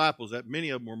the disciples that many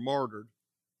of them were martyred.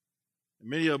 And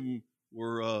many of them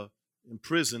were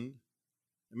imprisoned.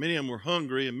 And many of them were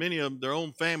hungry. And many of them, their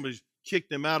own families kicked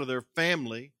them out of their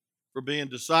family for being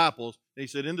disciples. And He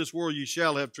said, in this world ye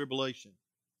shall have tribulation.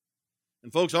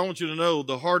 And folks, I want you to know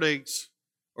the heartaches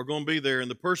are going to be there.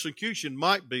 And the persecution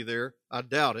might be there. I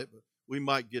doubt it, but we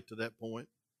might get to that point.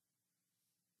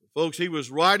 Folks, He was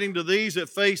writing to these that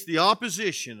faced the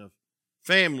opposition of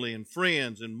family and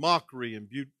friends and mockery and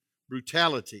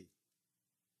brutality.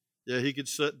 Yeah, they could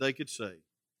say, the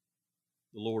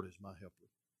Lord is my helper.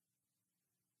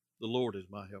 The Lord is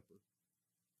my helper.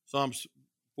 Psalms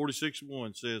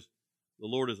 46:1 says, the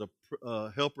Lord is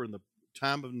a helper in the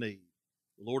time of need.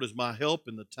 The Lord is my help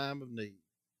in the time of need.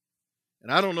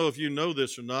 And I don't know if you know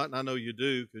this or not, and I know you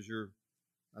do because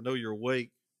I know you're awake.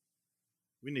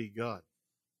 We need God.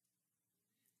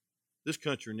 This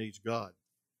country needs God.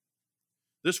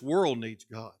 This world needs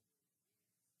God.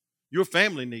 Your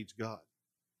family needs God.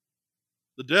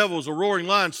 The devil is a roaring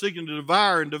lion seeking to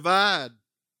devour and divide.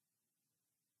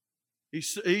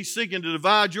 He's seeking to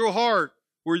divide your heart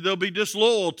where there'll be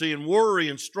disloyalty and worry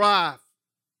and strife.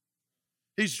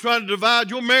 He's trying to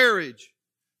divide your marriage.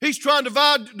 He's trying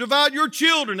to divide your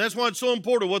children. That's why it's so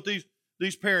important what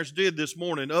these parents did this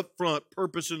morning up front,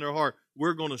 purpose in their heart.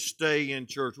 We're going to stay in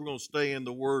church. We're going to stay in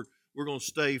the Word. We're going to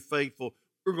stay faithful.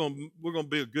 We're going to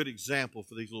be a good example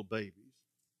for these little babies.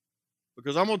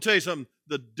 Because I'm going to tell you something.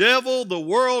 The devil, the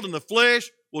world, and the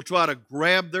flesh will try to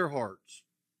grab their hearts.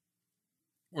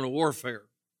 We're in a warfare.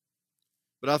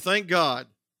 But I thank God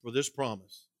for this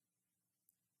promise.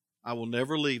 I will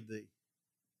never leave thee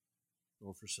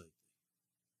nor forsake thee.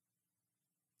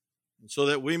 And so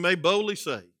that we may boldly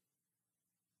say,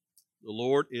 the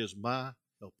Lord is my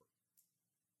helper.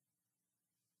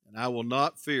 And I will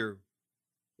not fear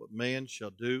what man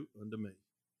shall do unto me.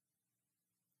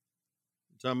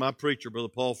 The time my preacher, Brother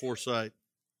Paul Forsythe,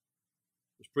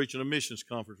 was preaching a missions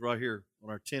conference right here on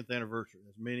our 10th anniversary.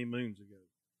 That's many moons ago.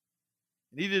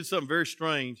 And he did something very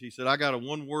strange. He said, I got a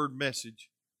one-word message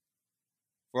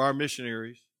for our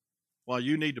missionaries while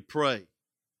you need to pray.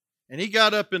 And he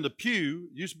got up in the pew.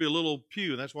 It used to be a little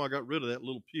pew, and that's why I got rid of that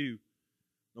little pew.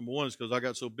 Number one is because I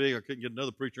got so big I couldn't get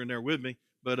another preacher in there with me.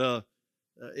 But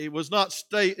it was not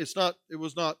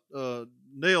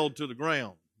nailed to the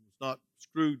ground. It was not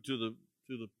screwed to the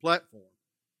platform.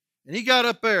 And he got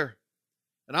up there,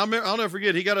 and I'll never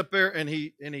forget. He got up there and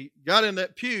he got in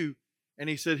that pew. And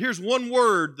he said, here's one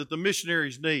word that the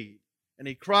missionaries need. And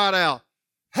he cried out,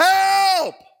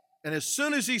 help! And as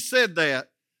soon as he said that,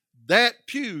 that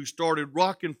pew started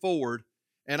rocking forward.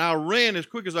 And I ran as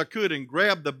quick as I could and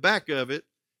grabbed the back of it.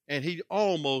 And he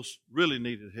almost really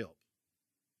needed help.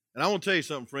 And I want to tell you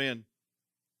something, friend.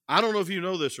 I don't know if you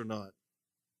know this or not,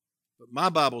 but my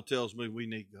Bible tells me we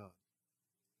need God.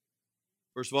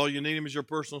 First of all, you need Him as your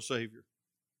personal Savior.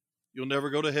 You'll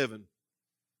never go to heaven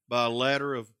by a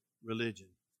ladder of religion.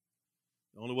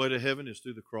 The only way to heaven is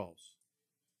through the cross,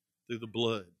 through the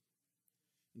blood.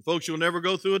 And folks, you'll never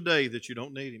go through a day that you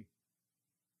don't need Him.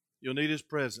 You'll need His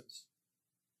presence.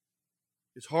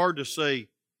 It's hard to say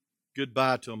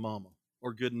goodbye to a mama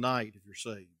or good night if you're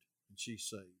saved and she's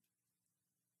saved.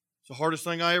 It's the hardest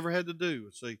thing I ever had to do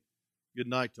was say good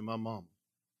night to my mama.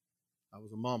 I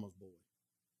was a mama's boy.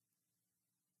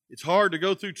 It's hard to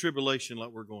go through tribulation like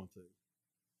we're going through.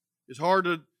 It's hard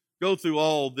to go through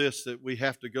all this that we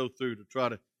have to go through to try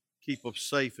to keep a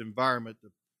safe environment to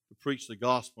preach the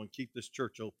gospel and keep this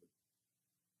church open.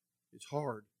 It's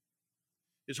hard.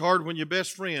 It's hard when your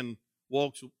best friend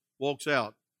walks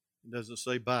out and doesn't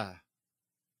say bye.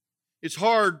 It's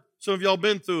hard, some of y'all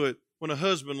been through it, when a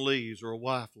husband leaves or a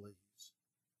wife leaves.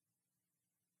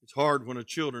 It's hard when a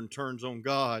children turns on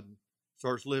God and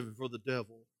starts living for the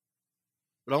devil.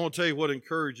 But I want to tell you what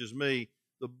encourages me.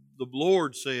 The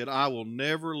Lord said, I will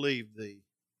never leave thee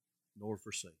nor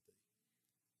forsake thee.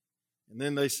 And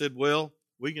then they said, well,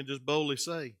 we can just boldly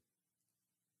say,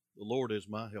 the Lord is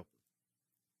my helper.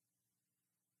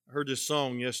 I heard this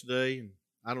song yesterday, and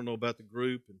I don't know about the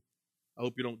group, and I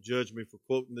hope you don't judge me for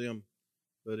quoting them,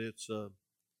 but it's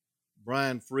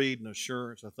Brian Freed and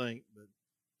Assurance, I think. But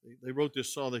they wrote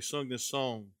this song, they sung this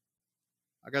song.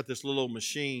 I got this little old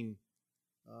machine.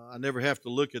 I never have to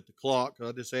look at the clock.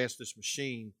 I just ask this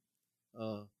machine,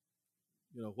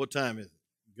 what time is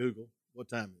it? Google, what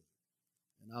time is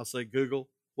it? And I'll say, Google,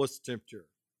 what's the temperature?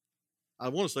 I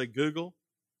want to say, Google,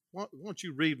 why don't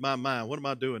you read my mind? What am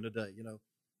I doing today?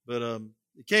 But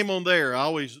it came on there. I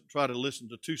always try to listen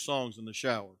to 2 songs in the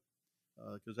shower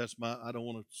because I don't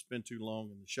want to spend too long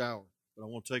in the shower, but I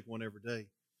want to take one every day.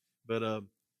 But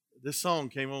this song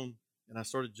came on, and I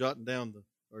started jotting down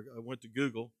I went to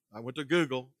Google and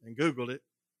Googled it,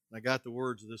 and I got the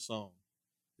words of this song.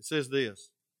 It says this,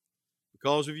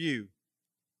 because of you,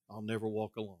 I'll never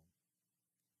walk alone.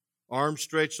 Arms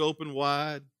stretched open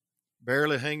wide,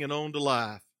 barely hanging on to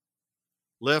life,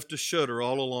 left to shudder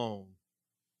all alone.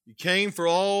 You came for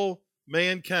all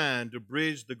mankind to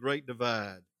bridge the great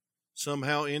divide,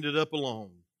 somehow ended up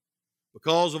alone.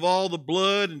 Because of all the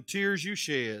blood and tears you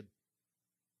shed,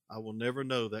 I will never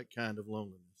know that kind of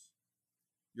loneliness.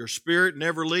 Your spirit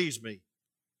never leaves me,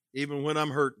 even when I'm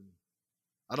hurting.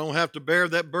 I don't have to bear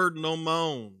that burden on my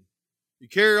own. You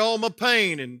carry all my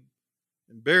pain and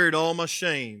buried all my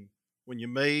shame when you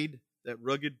made that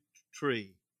rugged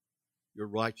tree your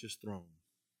righteous throne.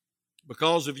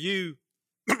 Because of you,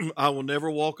 I will never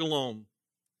walk alone.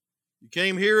 You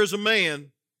came here as a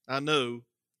man, I know.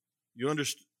 You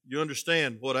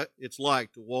understand what it's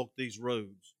like to walk these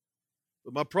roads.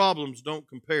 But my problems don't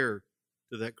compare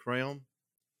to that crown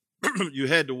you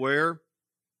had to wear.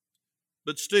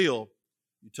 But still,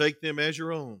 You take them as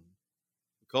your own.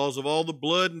 Because of all the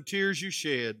blood and tears you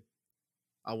shed,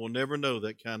 I will never know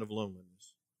that kind of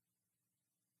loneliness.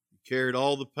 You carried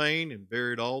all the pain and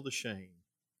buried all the shame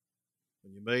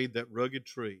when you made that rugged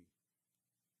tree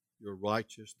your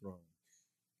righteous throne.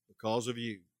 Because of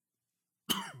you,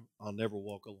 I'll never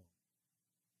walk alone.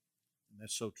 And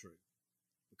that's so true.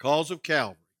 Because of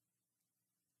Calvary,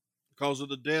 because of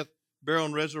the death, burial,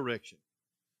 and resurrection,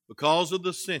 because of the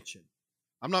ascension,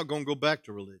 I'm not going to go back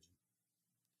to religion.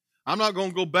 I'm not going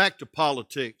to go back to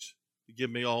politics to give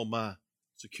me all my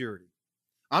security.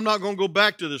 I'm not going to go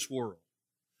back to this world.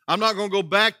 I'm not going to go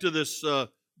back to this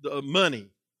money.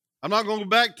 I'm not going to go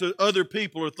back to other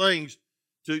people or things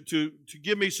to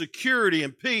give me security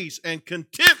and peace and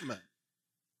contentment.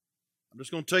 I'm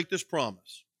just going to take this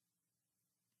promise.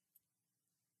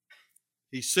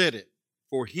 He said it,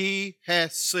 for he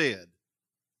hath said,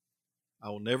 I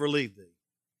will never leave thee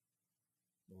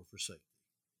nor forsake thee.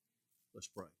 Let's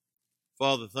pray.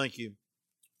 Father, thank you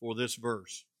for this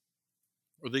verse,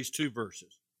 or these two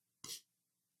verses.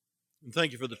 And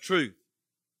thank you for the truth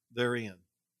therein.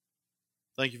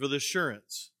 Thank you for the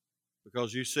assurance,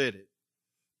 because you said it.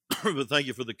 But thank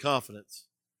you for the confidence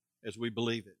as we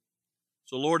believe it.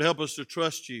 So, Lord, help us to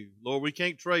trust you. Lord, we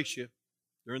can't trace you.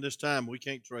 During this time, we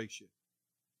can't trace you.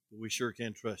 But we sure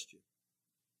can trust you.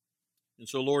 And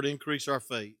so, Lord, increase our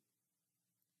faith.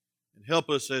 And help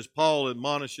us as Paul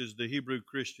admonishes the Hebrew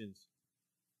Christians.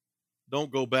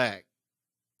 Don't go back.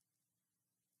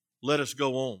 Let us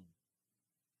go on.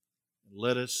 And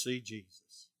let us see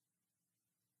Jesus.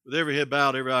 With every head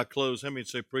bowed, every eye closed, how many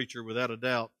say, preacher, without a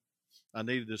doubt, I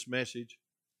needed this message.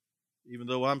 Even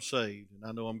though I'm saved and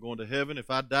I know I'm going to heaven, if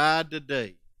I died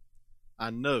today,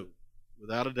 I know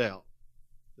without a doubt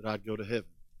that I'd go to heaven.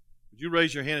 Would you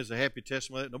raise your hand as a happy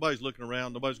testimony? Nobody's looking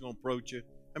around. Nobody's going to approach you.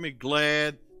 How many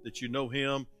glad that you know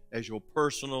Him as your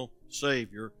personal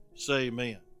Savior? Say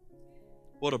amen.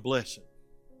 What a blessing.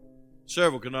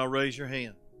 Several can now raise your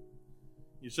hand.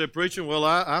 You say, preaching, well,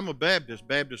 I'm a Baptist.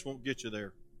 Baptist won't get you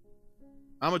there.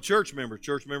 I'm a church member.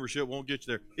 Church membership won't get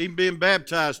you there. Even being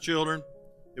baptized, children,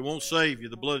 it won't save you.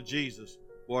 The blood of Jesus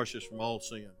washes from all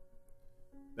sin.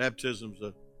 Baptism's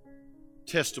a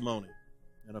testimony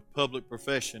and a public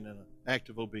profession and an act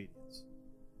of obedience.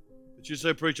 But you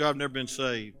say, preacher, I've never been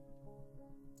saved.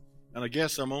 And I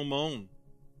guess I'm on my own.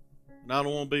 And I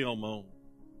don't want to be on my own.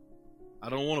 I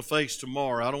don't want to face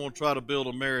tomorrow. I don't want to try to build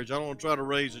a marriage. I don't want to try to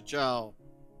raise a child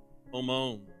on my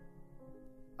own.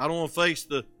 I don't want to face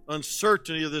the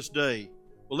uncertainty of this day.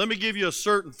 Well, let me give you a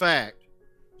certain fact.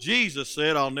 Jesus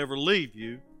said, I'll never leave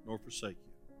you nor forsake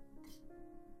you.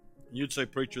 And you'd say,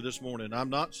 preacher, this morning, I'm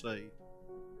not saved,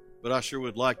 but I sure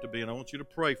would like to be, and I want you to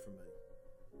pray for me.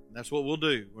 And that's what we'll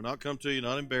do. We'll not come to you,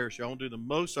 not embarrass you. I want to do the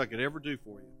most I could ever do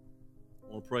for you.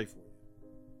 I want to pray for you.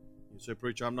 You say,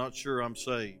 preacher, I'm not sure I'm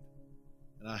saved,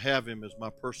 and I have Him as my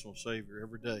personal Savior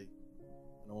every day,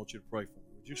 and I want you to pray for me.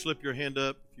 Would you slip your hand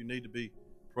up if you need to be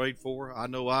prayed for? I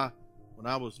know when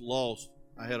I was lost,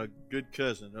 I had a good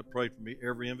cousin that prayed for me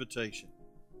every invitation.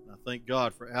 And I thank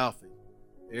God for Alfie.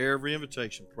 Every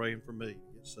invitation praying for me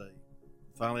to get saved.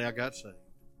 Finally, I got saved.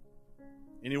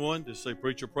 Anyone? Just say,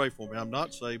 preacher, pray for me. I'm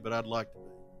not saved, but I'd like to be.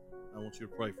 I want you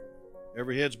to pray for me.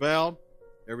 Every head's bowed.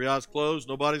 Every eye's closed.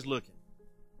 Nobody's looking.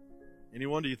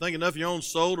 Anyone? Do you think enough of your own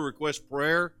soul to request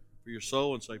prayer for your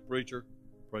soul and say, preacher,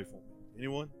 pray for me?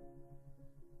 Anyone?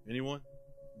 Anyone?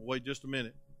 We'll wait just a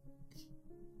minute.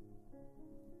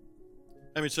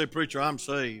 Let me say, preacher, I'm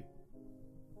saved,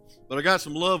 but I got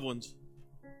some loved ones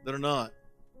that are not.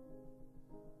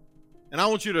 And I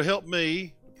want you to help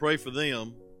me to pray for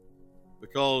them,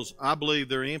 because I believe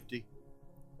they're empty,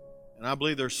 and I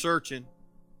believe they're searching,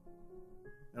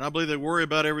 and I believe they worry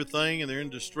about everything, and they're in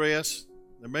distress.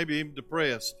 They're maybe even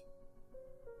depressed.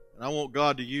 And I want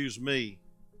God to use me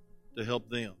to help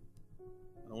them.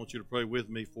 And I want you to pray with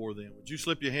me for them. Would you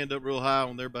slip your hand up real high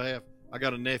on their behalf? I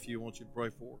got a nephew I want you to pray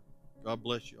for. God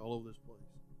bless you all over this place.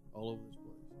 All over this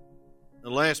place.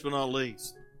 And last but not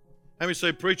least, how many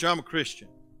say, preacher, I'm a Christian.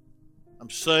 I'm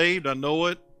saved. I know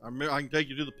it. I can take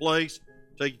you to the place,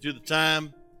 take you to the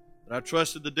time that I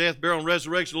trusted the death, burial, and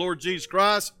resurrection of the Lord Jesus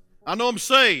Christ. I know I'm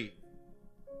saved.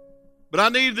 But I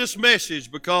need this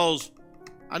message because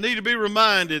I need to be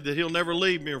reminded that He'll never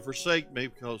leave me or forsake me,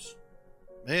 because,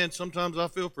 man, sometimes I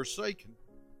feel forsaken.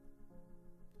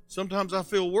 Sometimes I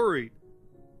feel worried.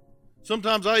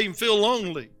 Sometimes I even feel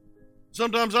lonely.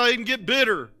 Sometimes I even get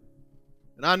bitter.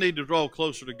 And I need to draw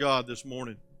closer to God this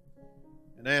morning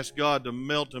and ask God to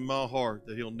melt in my heart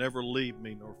that He'll never leave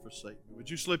me nor forsake me. Would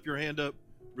you slip your hand up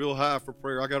real high for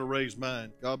prayer? I got to raise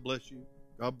mine. God bless you.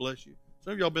 God bless you.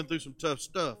 Some of y'all been through some tough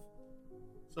stuff.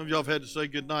 Some of y'all have had to say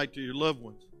goodnight to your loved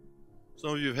ones.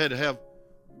 Some of you have had to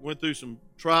went through some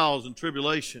trials and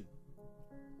tribulation.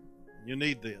 You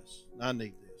need this. I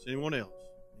need this. Anyone else?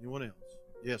 Anyone else?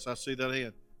 Yes, I see that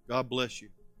hand. God bless you.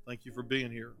 Thank you for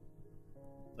being here.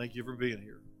 Thank you for being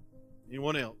here.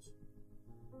 Anyone else?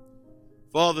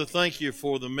 Father, thank you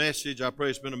for the message. I pray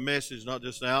it's been a message, not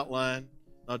just an outline,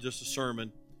 not just a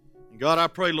sermon. And God, I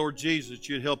pray, Lord Jesus, that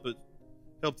you'd help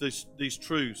these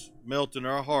truths melt in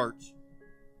our hearts,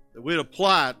 that we'd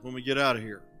apply it when we get out of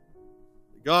here.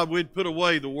 God, we'd put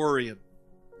away the worrying.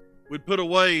 We'd put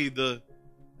away the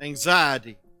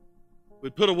anxiety.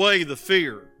 We'd put away the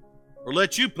fear, or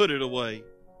let you put it away.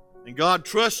 And God,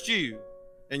 trust you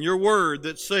and your word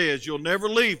that says you'll never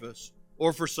leave us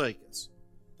or forsake us.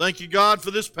 Thank you, God,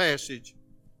 for this passage.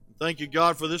 Thank you,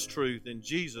 God, for this truth. In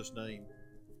Jesus' name,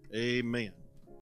 amen.